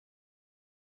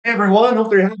Hey everyone,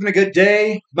 hope you're having a good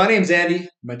day. My name's Andy.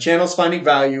 My channel's Finding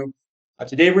Value.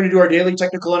 Today we're going to do our daily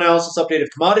technical analysis update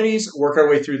of commodities, work our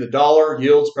way through the dollar,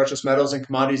 yields, precious metals, and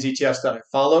commodities ETFs that I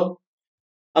follow.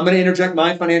 I'm going to interject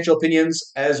my financial opinions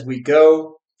as we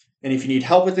go. And if you need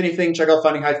help with anything, check out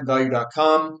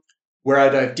finding-value.com, where I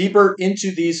dive deeper into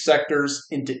these sectors,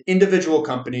 into individual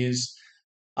companies,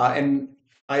 and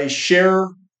I share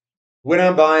when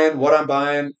I'm buying, what I'm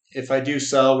buying, if I do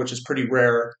sell, which is pretty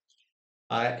rare,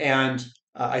 and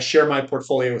I share my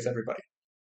portfolio with everybody.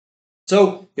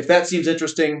 So if that seems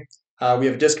interesting, we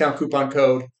have a discount coupon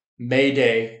code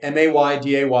MAYDAY,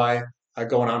 MAYDAY,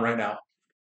 going on right now.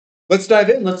 Let's dive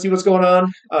in. Let's see what's going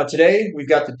on today. We've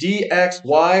got the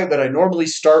DXY that I normally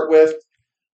start with.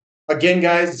 Again,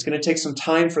 guys, it's going to take some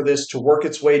time for this to work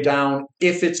its way down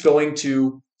if it's going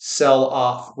to sell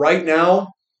off. Right now,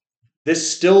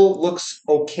 this still looks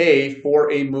okay for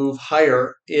a move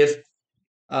higher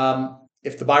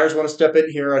if the buyers want to step in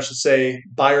here, I should say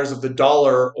buyers of the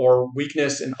dollar or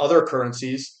weakness in other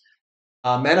currencies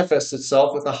manifests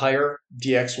itself with a higher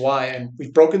DXY. And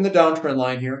we've broken the downtrend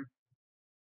line here,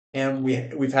 and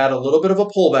we've had a little bit of a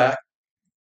pullback.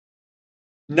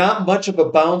 Not much of a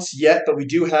bounce yet, but we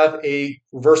do have a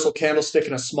reversal candlestick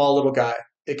and a small little guy.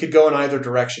 It could go in either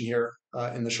direction here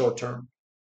in the short term.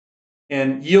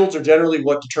 And yields are generally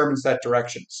what determines that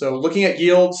direction. So looking at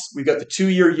yields, we've got the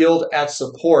 2-year yield at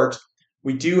support.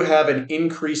 We do have an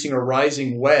increasing or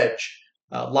rising wedge.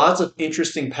 Lots of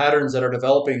interesting patterns that are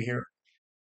developing here.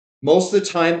 Most of the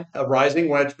time, a rising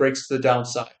wedge breaks to the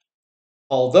downside.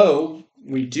 Although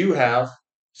we do have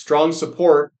strong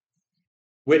support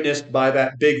witnessed by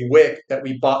that big wick that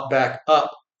we bought back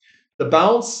up. The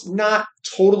bounce, not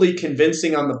totally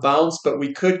convincing on the bounce, but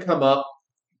we could come up,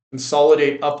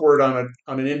 consolidate upward on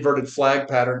an inverted flag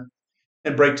pattern,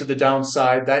 and break to the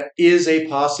downside. That is a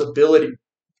possibility.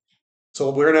 So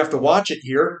we're going to have to watch it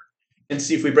here and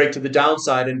see if we break to the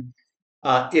downside. And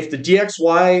if the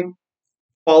DXY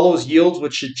follows yields,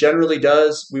 which it generally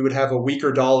does, we would have a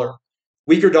weaker dollar.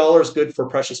 Weaker dollar is good for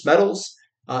precious metals,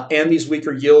 and these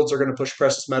weaker yields are going to push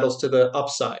precious metals to the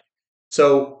upside.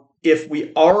 So if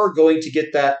we are going to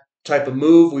get that type of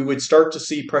move, we would start to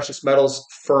see precious metals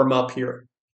firm up here,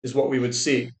 is what we would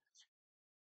see.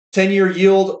 10-year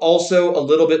yield also a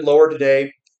little bit lower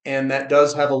today, and that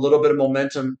does have a little bit of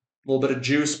momentum, a little bit of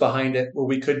juice behind it, where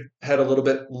we could head a little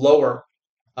bit lower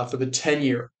for the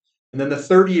 10-year. And then the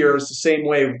 30-year is the same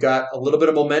way. We've got a little bit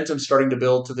of momentum starting to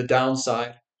build to the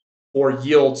downside for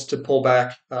yields to pull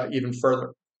back even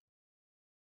further.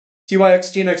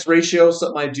 TYX-TNX ratio,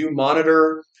 something I do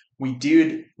monitor. We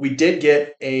did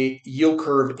get a yield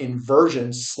curve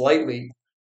inversion slightly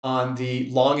on the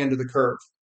long end of the curve.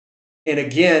 And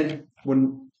again,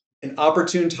 when an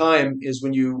opportune time is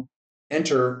when you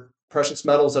enter precious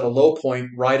metals at a low point,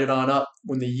 ride it on up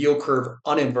when the yield curve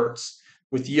uninverts,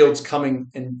 with yields coming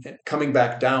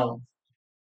back down.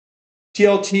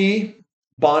 TLT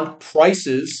bond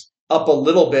prices up a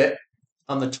little bit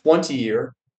on the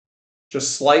 20-year,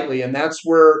 just slightly, and that's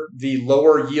where the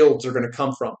lower yields are going to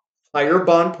come from. Higher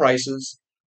bond prices,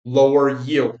 lower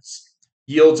yields.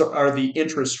 Yields are the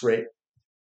interest rate.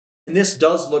 And this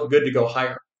does look good to go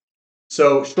higher.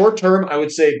 So short term, I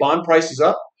would say bond prices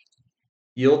up,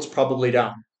 yields probably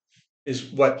down,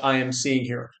 is what I am seeing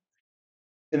here.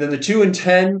 And then the 2 and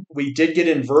 10, we did get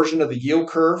inversion of the yield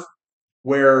curve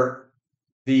where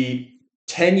the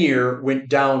 10-year went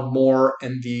down more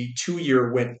and the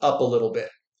 2-year went up a little bit.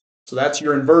 So that's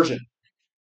your inversion.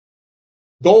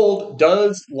 Gold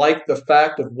does like the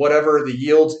fact of whatever the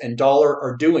yields and dollar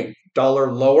are doing.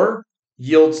 Dollar lower,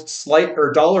 yields slight,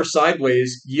 or dollar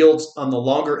sideways, yields on the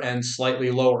longer end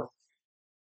slightly lower.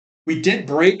 We did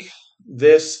break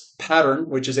this pattern,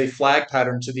 which is a flag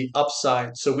pattern, to the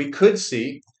upside. So we could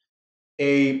see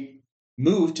a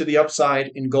move to the upside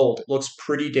in gold. It looks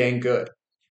pretty dang good.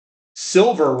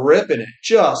 Silver ripping it,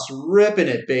 just ripping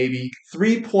it, baby.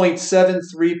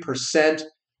 3.73%,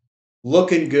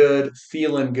 looking good,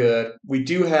 feeling good. We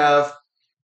do have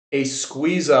a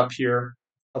squeeze up here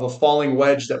of a falling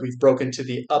wedge that we've broken to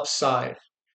the upside.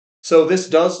 So this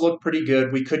does look pretty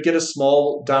good. We could get a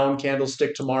small down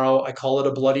candlestick tomorrow. I call it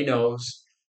a bloody nose.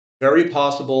 Very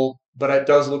possible, but it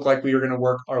does look like we are going to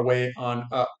work our way on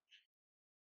up.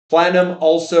 Platinum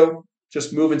also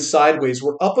just moving sideways.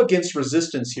 We're up against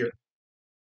resistance here.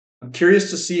 I'm curious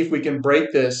to see if we can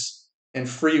break this and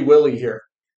free Willy here.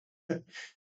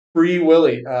 Free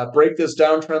Willy, break this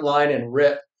downtrend line and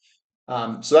rip.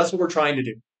 So that's what we're trying to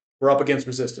do. We're up against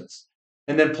resistance.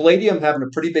 And then palladium having a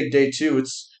pretty big day too.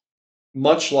 It's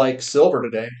much like silver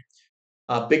today.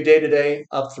 Big day today,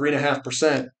 up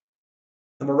 3.5%.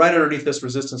 And we're right underneath this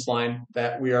resistance line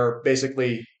that we are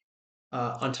basically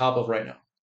on top of right now.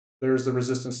 There's the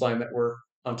resistance line that we're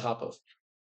on top of.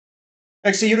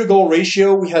 XAU to gold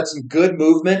ratio, we had some good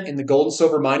movement in the gold and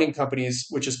silver mining companies,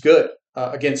 which is good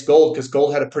against gold because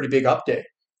gold had a pretty big update.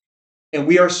 And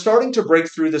we are starting to break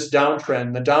through this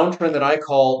downtrend, the downtrend that I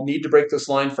call need to break this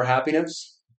line for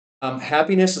happiness.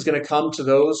 Happiness is going to come to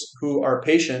those who are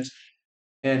patient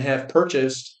and have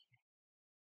purchased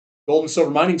gold and silver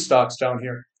mining stocks down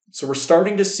here. So we're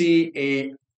starting to see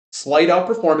a slight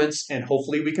outperformance, and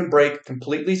hopefully we can break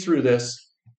completely through this.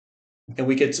 And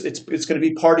it's going to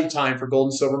be party time for gold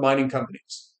and silver mining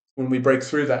companies when we break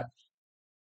through that.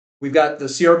 We've got the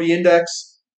CRB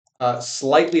index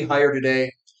slightly higher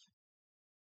today.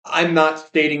 I'm not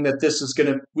stating that this is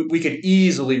going to, we could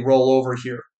easily roll over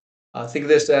here. Think of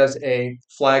this as a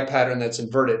flag pattern that's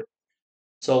inverted.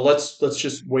 So let's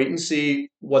just wait and see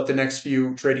what the next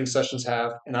few trading sessions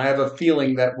have. And I have a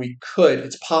feeling that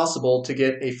it's possible to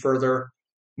get a further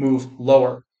move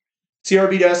lower.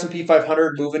 CRB to S&P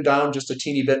 500 moving down just a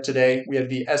teeny bit today. We have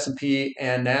the S&P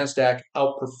and NASDAQ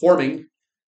outperforming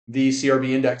the CRB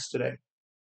index today.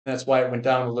 That's why it went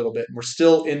down a little bit. We're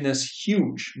still in this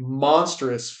huge,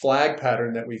 monstrous flag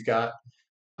pattern that we've got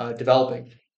developing.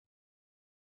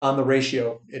 On the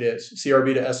ratio, it is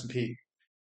CRB to S&P.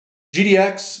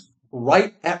 GDX,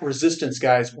 right at resistance,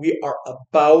 guys. We are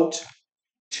about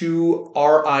to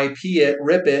RIP it,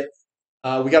 rip it.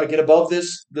 We got to get above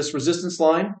this resistance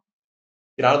line,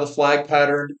 get out of the flag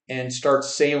pattern, and start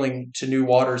sailing to new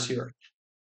waters here.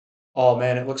 Oh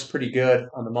man, it looks pretty good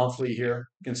on the monthly here.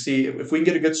 You can see if we can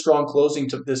get a good strong closing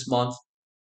to this month,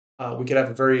 we could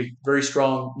have a very, very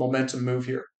strong momentum move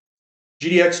here.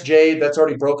 GDXJ, that's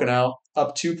already broken out,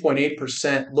 up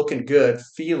 2.8%, looking good,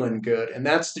 feeling good. And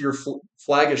that's your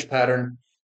flaggish pattern.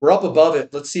 We're up above it.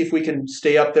 Let's see if we can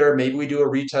stay up there. Maybe we do a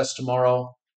retest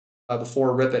tomorrow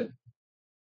before ripping.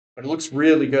 But it looks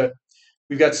really good.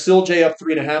 We've got SILJ up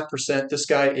 3.5%. This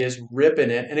guy is ripping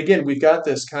it. And again, we've got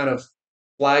this kind of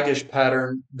flaggish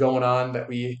pattern going on that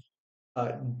we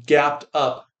gapped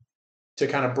up to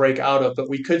kind of break out of, but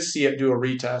we could see it do a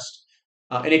retest.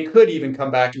 And it could even come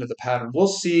back into the pattern. We'll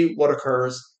see what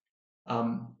occurs.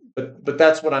 But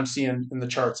that's what I'm seeing in the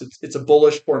charts. It's a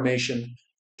bullish formation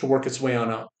to work its way on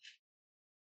up.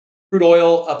 Crude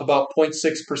oil up about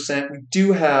 0.6%. We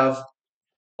do have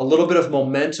a little bit of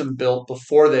momentum built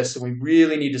before this, and we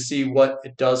really need to see what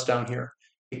it does down here.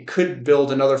 It could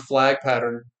build another flag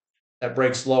pattern that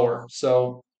breaks lower.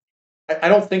 So I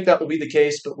don't think that will be the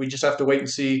case, but we just have to wait and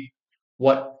see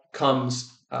what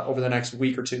comes over the next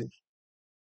week or two.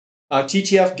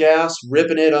 TTF gas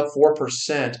ripping it up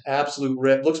 4%, absolute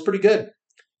rip. Looks pretty good.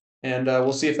 And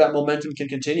we'll see if that momentum can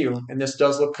continue. And this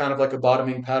does look kind of like a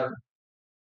bottoming pattern.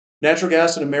 Natural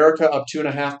gas in America up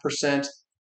 2.5%.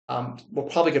 We'll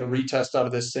probably get a retest out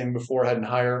of this thing before heading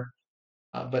higher.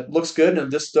 But looks good. And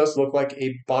this does look like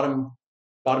a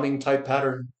bottoming type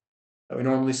pattern that we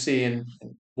normally see. And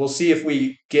we'll see if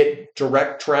we get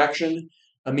direct traction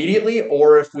immediately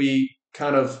or if we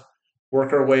kind of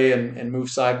work our way and move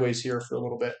sideways here for a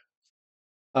little bit.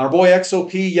 Our boy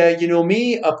XOP, yeah, you know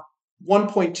me, up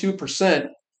 1.2%.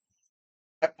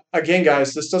 Again,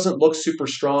 guys, this doesn't look super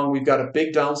strong. We've got a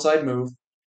big downside move.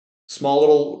 Small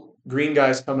little green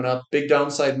guys coming up, big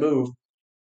downside move.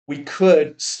 We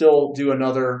could still do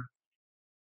another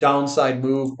downside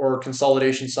move or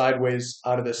consolidation sideways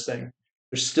out of this thing.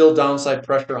 There's still downside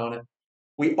pressure on it.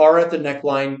 We are at the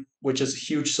neckline, which is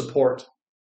huge support.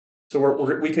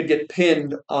 So we could get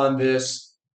pinned on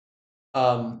this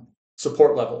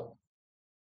support level.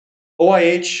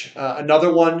 OIH,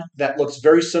 another one that looks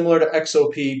very similar to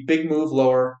XOP, big move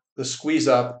lower, the squeeze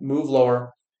up, move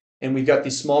lower, and we've got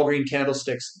these small green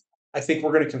candlesticks. I think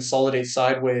we're going to consolidate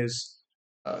sideways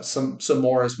some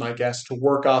more as my guess to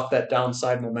work off that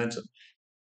downside momentum.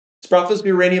 Sprott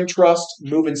Uranium Trust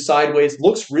moving sideways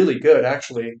looks really good,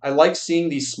 actually. I like seeing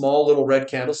these small little red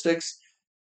candlesticks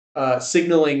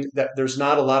signaling that there's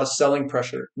not a lot of selling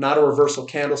pressure, not a reversal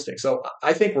candlestick. So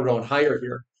I think we're going higher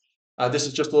here. This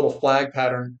is just a little flag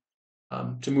pattern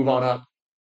to move on up.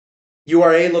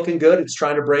 URA looking good. It's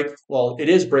trying to break. Well, it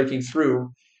is breaking through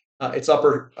its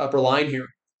upper line here,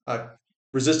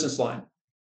 resistance line.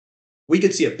 We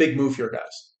could see a big move here,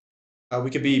 guys.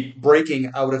 We could be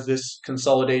breaking out of this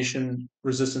consolidation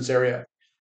resistance area.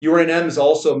 URANIum is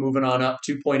also moving on up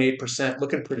 2.8%,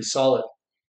 looking pretty solid.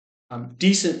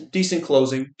 Decent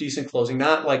closing.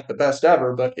 Not like the best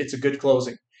ever, but it's a good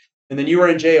closing. And then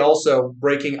URNJ also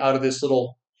breaking out of this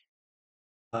little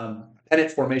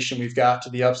pennant formation we've got to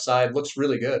the upside. Looks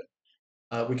really good.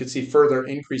 We could see further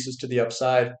increases to the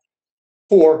upside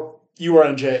for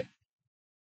URNJ.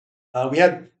 We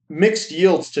had mixed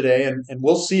yields today, and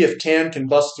we'll see if tan can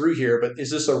bust through here. But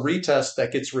is this a retest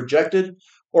that gets rejected,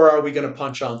 or are we going to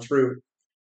punch on through?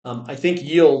 I think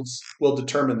yields will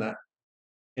determine that.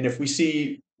 And if we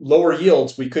see lower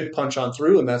yields, we could punch on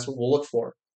through, and that's what we'll look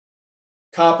for.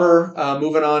 Copper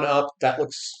moving on up. That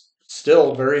looks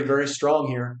still very, very strong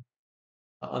here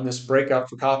on this breakout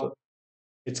for copper.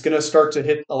 It's going to start to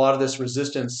hit a lot of this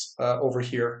resistance over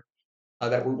here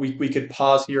that we could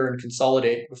pause here and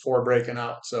consolidate before breaking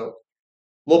out. So a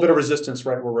little bit of resistance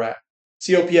right where we're at.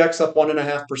 COPX up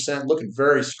 1.5%, looking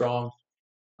very strong.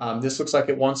 This looks like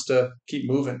it wants to keep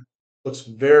moving. Looks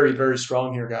very, very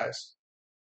strong here, guys.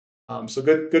 So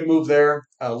good move there.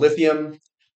 Lithium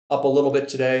up a little bit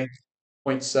today,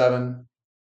 0.7.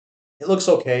 It looks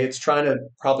okay. It's trying to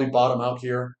probably bottom out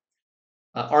here.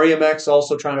 REMX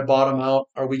also trying to bottom out.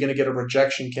 Are we going to get a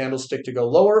rejection candlestick to go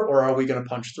lower, or are we going to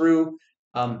punch through?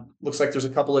 Looks like there's a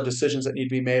couple of decisions that need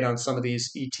to be made on some of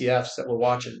these ETFs that we're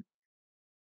watching.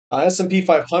 S&P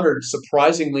 500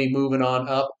 surprisingly moving on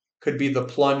up. Could be the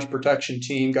plunge protection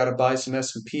team. Got to buy some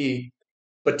S&P,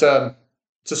 but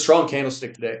it's a strong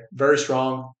candlestick today. Very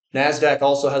strong. NASDAQ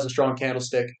also has a strong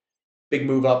candlestick. Big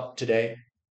move up today,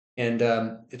 and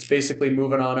it's basically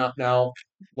moving on up now.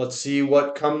 Let's see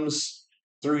what comes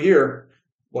through here.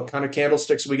 What kind of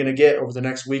candlesticks are we going to get over the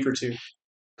next week or two?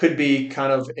 Could be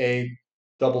kind of a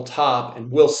double top,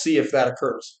 and we'll see if that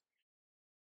occurs.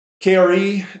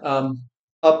 KRE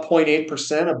up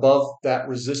 0.8% above that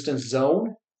resistance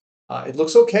zone. It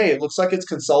looks okay. It looks like it's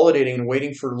consolidating and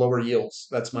waiting for lower yields.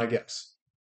 That's my guess.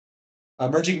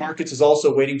 Emerging markets is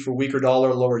also waiting for weaker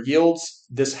dollar, lower yields.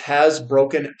 This has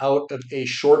broken out of a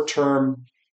short-term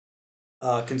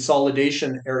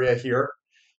consolidation area here.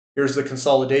 Here's the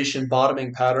consolidation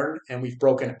bottoming pattern, and we've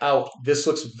broken out. This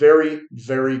looks very,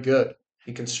 very good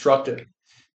and constructive.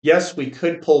 Yes, we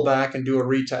could pull back and do a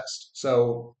retest.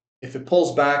 So if it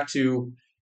pulls back to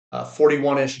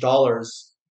 41-ish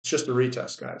dollars, it's just a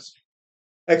retest, guys.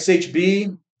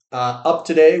 XHB up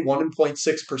today,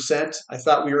 1.6%. I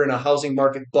thought we were in a housing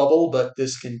market bubble, but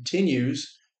this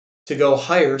continues to go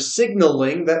higher,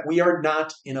 signaling that we are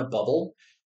not in a bubble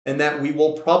and that we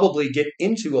will probably get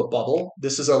into a bubble.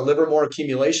 This is a Livermore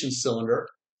accumulation cylinder,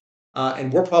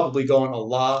 and we're probably going a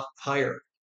lot higher.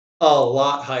 A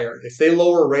lot higher. If they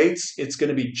lower rates, it's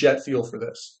going to be jet fuel for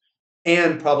this,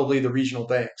 and probably the regional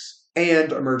banks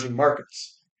and emerging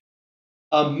markets.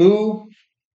 Moo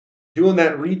doing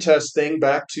that retest thing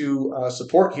back to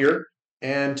support here,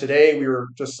 and today we were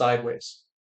just sideways.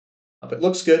 But it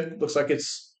looks good. Looks like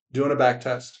it's doing a back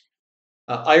test.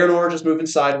 Iron ore just moving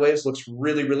sideways. Looks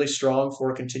really, really strong for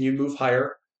a continued move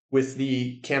higher with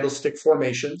the candlestick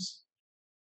formations.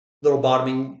 Little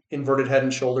bottoming, inverted head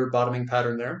and shoulder bottoming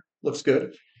pattern there. Looks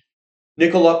good.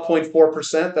 Nickel up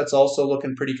 0.4%. That's also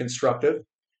looking pretty constructive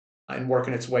and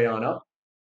working its way on up.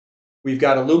 We've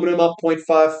got aluminum up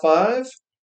 0.55.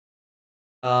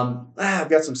 I've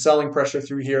got some selling pressure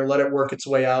through here. Let it work its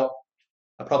way out.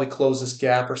 I'll probably close this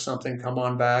gap or something, come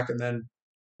on back, and then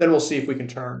we'll see if we can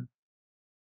turn.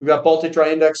 We've got Baltic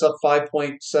Dry Index up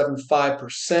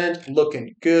 5.75%,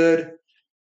 looking good.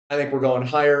 I think we're going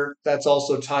higher. That's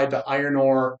also tied to iron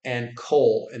ore and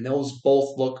coal, and those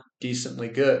both look decently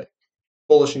good.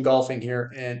 Bullish engulfing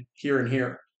here and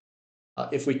here,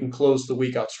 if we can close the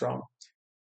week out strong.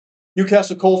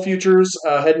 Newcastle coal futures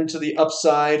heading to the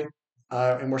upside,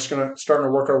 and we're starting to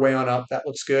work our way on up. That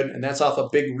looks good, and that's off a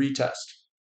big retest.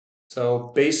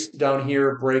 So base down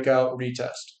here, breakout,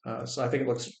 retest. So I think it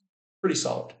looks pretty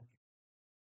solid.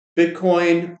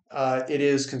 Bitcoin, it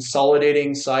is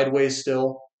consolidating sideways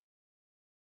still.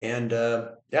 And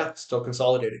yeah, still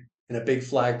consolidating in a big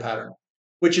flag pattern,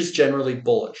 which is generally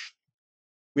bullish.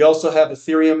 We also have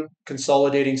Ethereum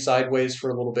consolidating sideways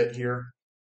for a little bit here,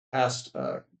 past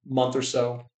month or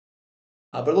so.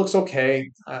 But it looks okay.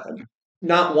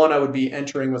 Not one I would be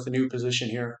entering with a new position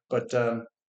here, but it's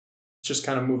just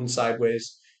kind of moving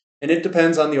sideways. And it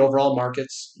depends on the overall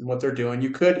markets and what they're doing.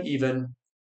 You could even,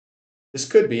 this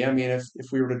could be, I mean,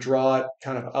 if we were to draw it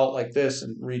kind of out like this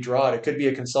and redraw it, it could be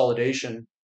a consolidation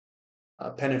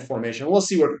pennant formation. We'll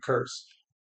see what occurs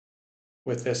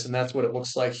with this, and that's what it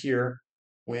looks like here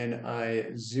when I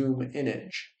zoom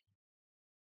inage.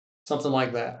 Something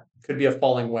like that. Could be a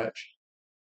falling wedge.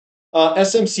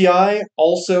 SMCI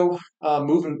also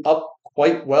moving up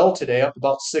quite well today, up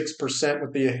about 6%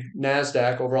 with the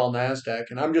NASDAQ, overall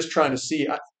NASDAQ. And I'm just trying to see,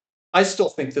 I still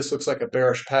think this looks like a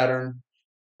bearish pattern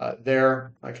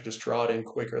there. I could just draw it in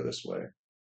quicker this way.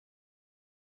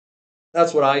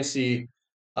 That's what I see.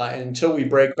 And until we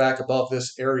break back above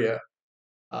this area,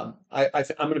 I'm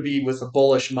going to be with a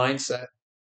bullish mindset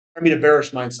I mean, a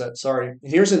bearish mindset. Sorry. And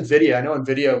here's Nvidia. I know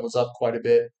Nvidia was up quite a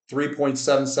bit,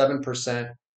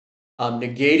 3.77%,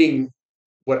 negating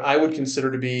what I would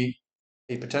consider to be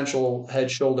a potential head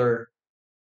shoulder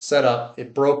setup.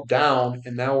 It broke down,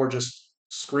 and now we're just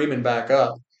screaming back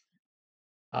up.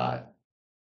 Uh,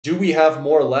 do we have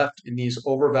more left in these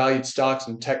overvalued stocks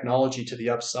and technology to the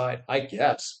upside? I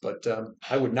guess, but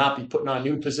I would not be putting on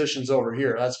new positions over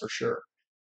here. That's for sure.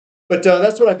 But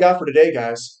that's what I've got for today,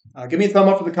 guys. Give me a thumb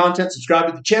up for the content. Subscribe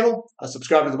to the channel.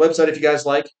 Subscribe to the website if you guys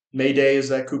like. May Day is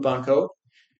that coupon code.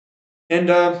 And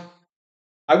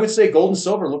I would say gold and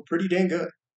silver look pretty dang good.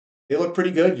 They look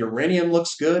pretty good. Uranium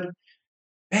looks good.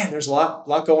 Man, there's a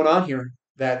lot going on here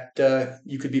that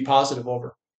you could be positive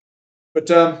over. But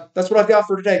that's what I've got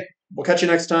for today. We'll catch you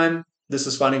next time. This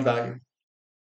is Finding Value.